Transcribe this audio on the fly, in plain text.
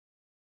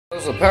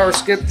This is a power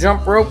skip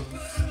jump rope,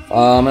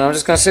 and I'm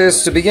just gonna say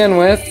this to begin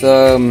with.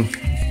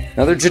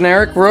 Another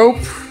generic rope.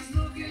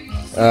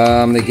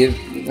 Now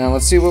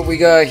let's see what we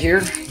got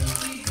here.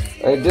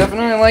 I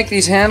definitely like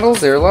these handles.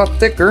 They're a lot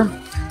thicker,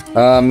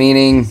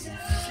 meaning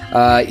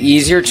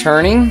easier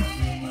turning.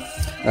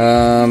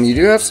 You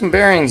do have some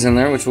bearings in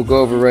there, which we'll go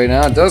over right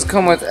now. It does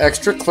come with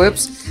extra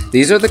clips.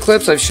 These are the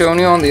clips I've shown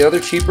you on the other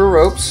cheaper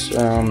ropes.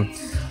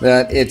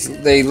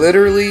 They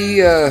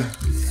literally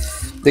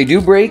they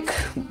do break,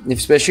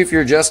 especially if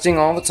you're adjusting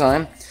all the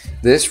time.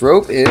 This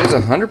rope is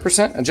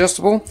 100%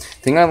 adjustable.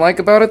 Thing I like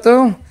about it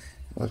though,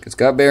 look, it's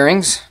got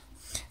bearings,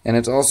 and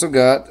it's also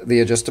got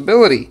the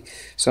adjustability.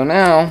 So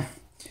now,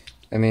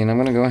 I'm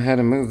gonna go ahead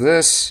and move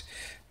this.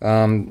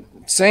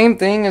 Same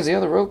thing as the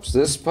other ropes.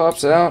 This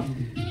pops out,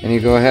 and you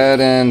go ahead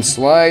and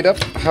slide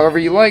up however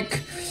you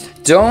like.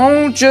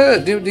 Don't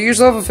just do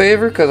yourself a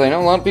favor, because I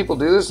know a lot of people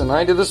do this, and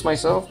I did this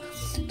myself.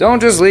 Don't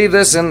just leave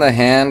this in the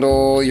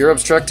handle. You're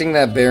obstructing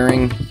that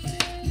bearing.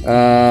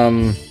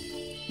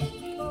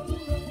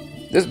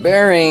 This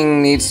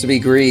bearing needs to be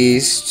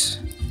greased,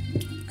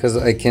 because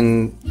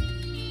it's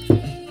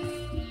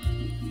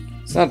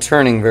not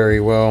turning very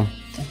well.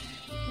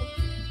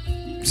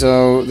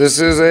 So this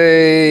is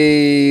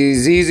a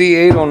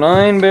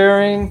ZZ809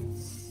 bearing.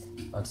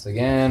 Once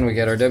again, we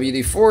got our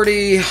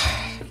WD-40.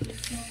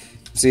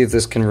 See if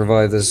this can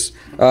revive this.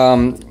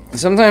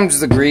 Sometimes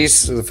the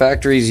grease the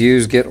factories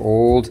use get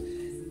old,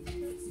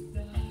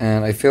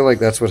 and I feel like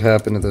that's what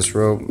happened to this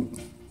rope.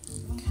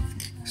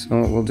 So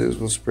what we'll do is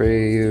we'll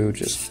spray you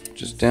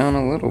just down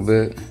a little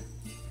bit.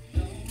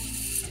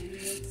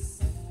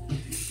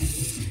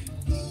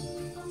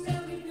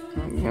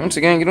 Once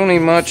again, you don't need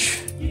much.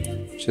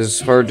 It's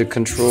just hard to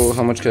control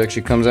how much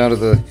actually comes out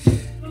of the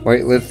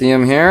white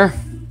lithium here.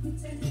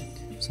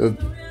 So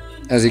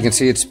as you can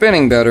see, it's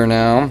spinning better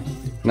now.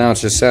 Now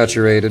it's just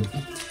saturated.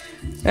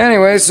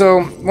 Anyway,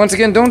 so once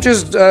again, don't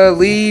just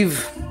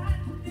leave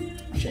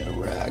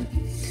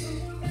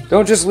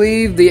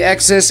the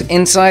excess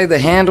inside the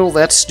handle.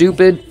 That's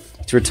stupid.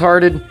 It's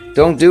retarded.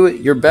 Don't do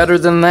it. You're better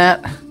than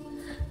that.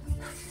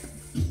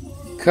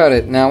 Cut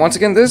it. Now, once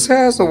again, this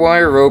has a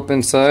wire rope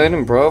inside,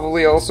 and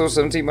probably also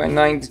 7 by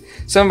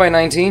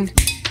 19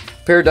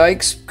 pair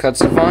dikes. Cuts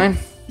it fine.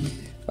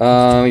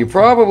 You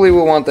probably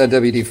will want that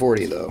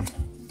WD-40 though.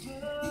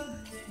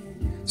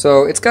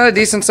 So it's got a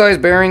decent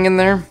sized bearing in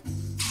there.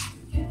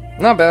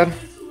 Not bad.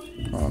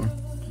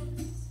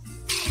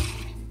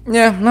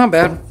 Yeah, not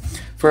bad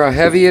for how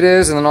heavy it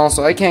is, and then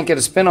also I can't get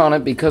a spin on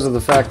it because of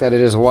the fact that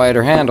it is a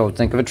wider handle.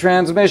 Think of a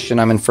transmission.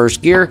 I'm in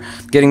first gear,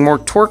 getting more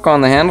torque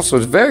on the handle, so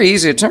it's very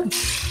easy to turn.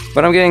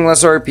 But I'm getting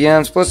less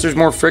RPMs, plus there's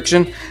more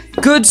friction.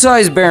 Good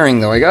sized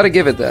bearing though, I gotta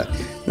give it that.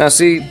 Now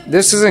see,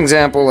 this is an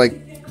example, like,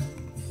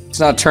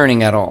 it's not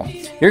turning at all.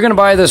 You're gonna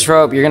buy this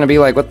rope, you're gonna be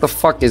like, what the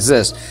fuck is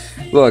this?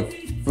 Look,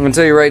 I'm gonna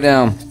tell you right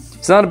now,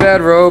 it's not a bad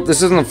rope.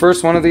 This isn't the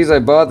first one of these I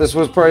bought. This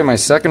was probably my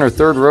second or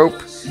third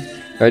rope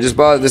I just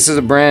bought. This is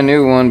a brand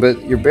new one,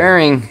 but your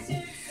bearing,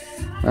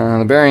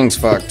 the bearing's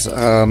fucked.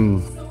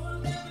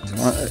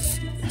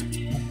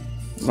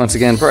 Once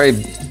again,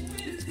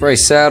 probably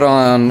sat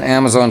on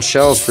Amazon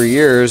shelves for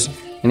years.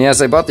 And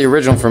yes, I bought the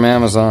original from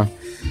Amazon,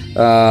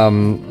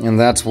 and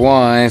that's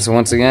why. So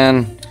once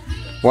again,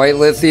 white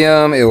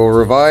lithium, it will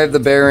revive the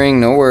bearing.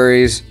 No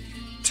worries.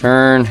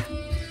 Turn.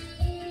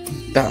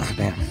 Ah,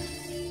 damn.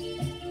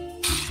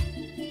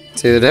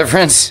 See the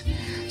difference?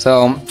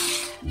 So,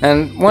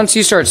 and once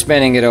you start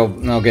spinning,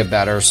 it'll get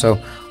better. So,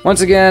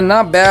 once again,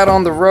 not bad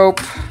on the rope.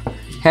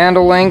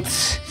 Handle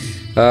length,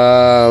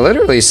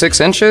 literally 6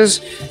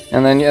 inches.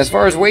 And then as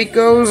far as weight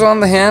goes on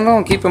the handle,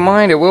 and keep in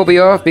mind, it will be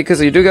off because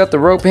you do got the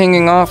rope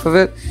hanging off of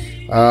it.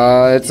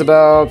 It's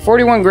about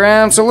 41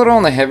 grams, so a little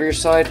on the heavier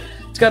side.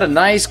 It's got a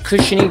nice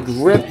cushiony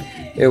grip.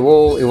 It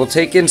will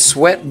take in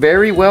sweat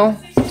very well.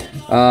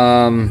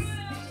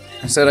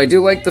 I said I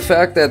do like the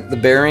fact that the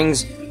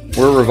bearings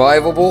were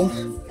revivable.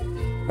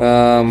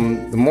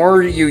 The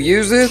more you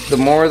use it, the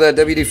more that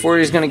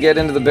WD-40 is going to get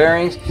into the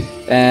bearings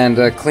and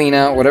clean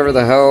out whatever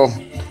the hell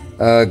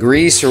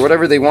grease or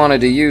whatever they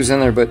wanted to use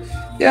in there. But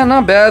yeah,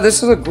 not bad.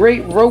 This is a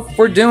great rope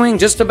for doing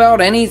just about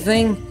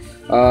anything.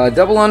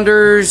 Double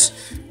unders.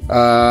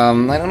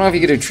 I don't know if you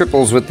can do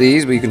triples with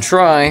these, but you can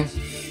try.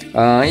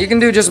 You can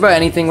do just about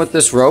anything with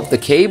this rope. The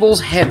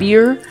cable's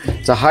heavier.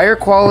 It's a higher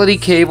quality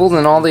cable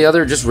than all the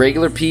other just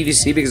regular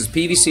PVC because it's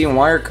PVC and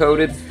wire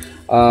coated.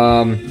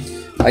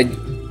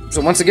 So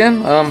once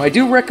again, I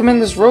do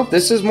recommend this rope.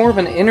 This is more of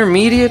an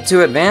intermediate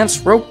to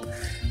advanced rope,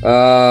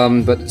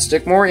 but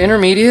stick more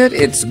intermediate.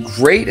 It's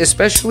great,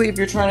 especially if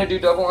you're trying to do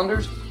double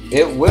unders.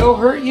 It will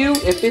hurt you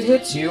if it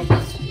hits you,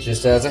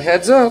 just as a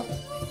heads up.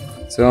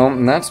 So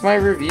that's my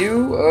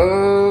review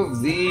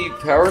of the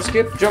Power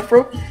Skip jump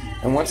rope.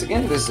 And once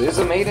again, this is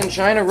a made in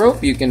China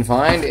rope. You can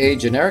find a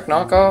generic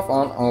knockoff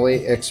on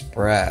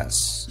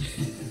AliExpress.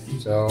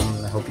 So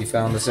I hope you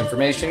found this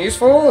information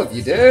useful. If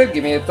you did,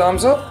 give me a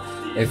thumbs up.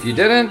 If you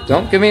didn't,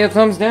 don't give me a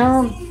thumbs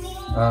down.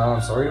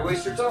 I'm sorry to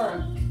waste your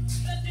time.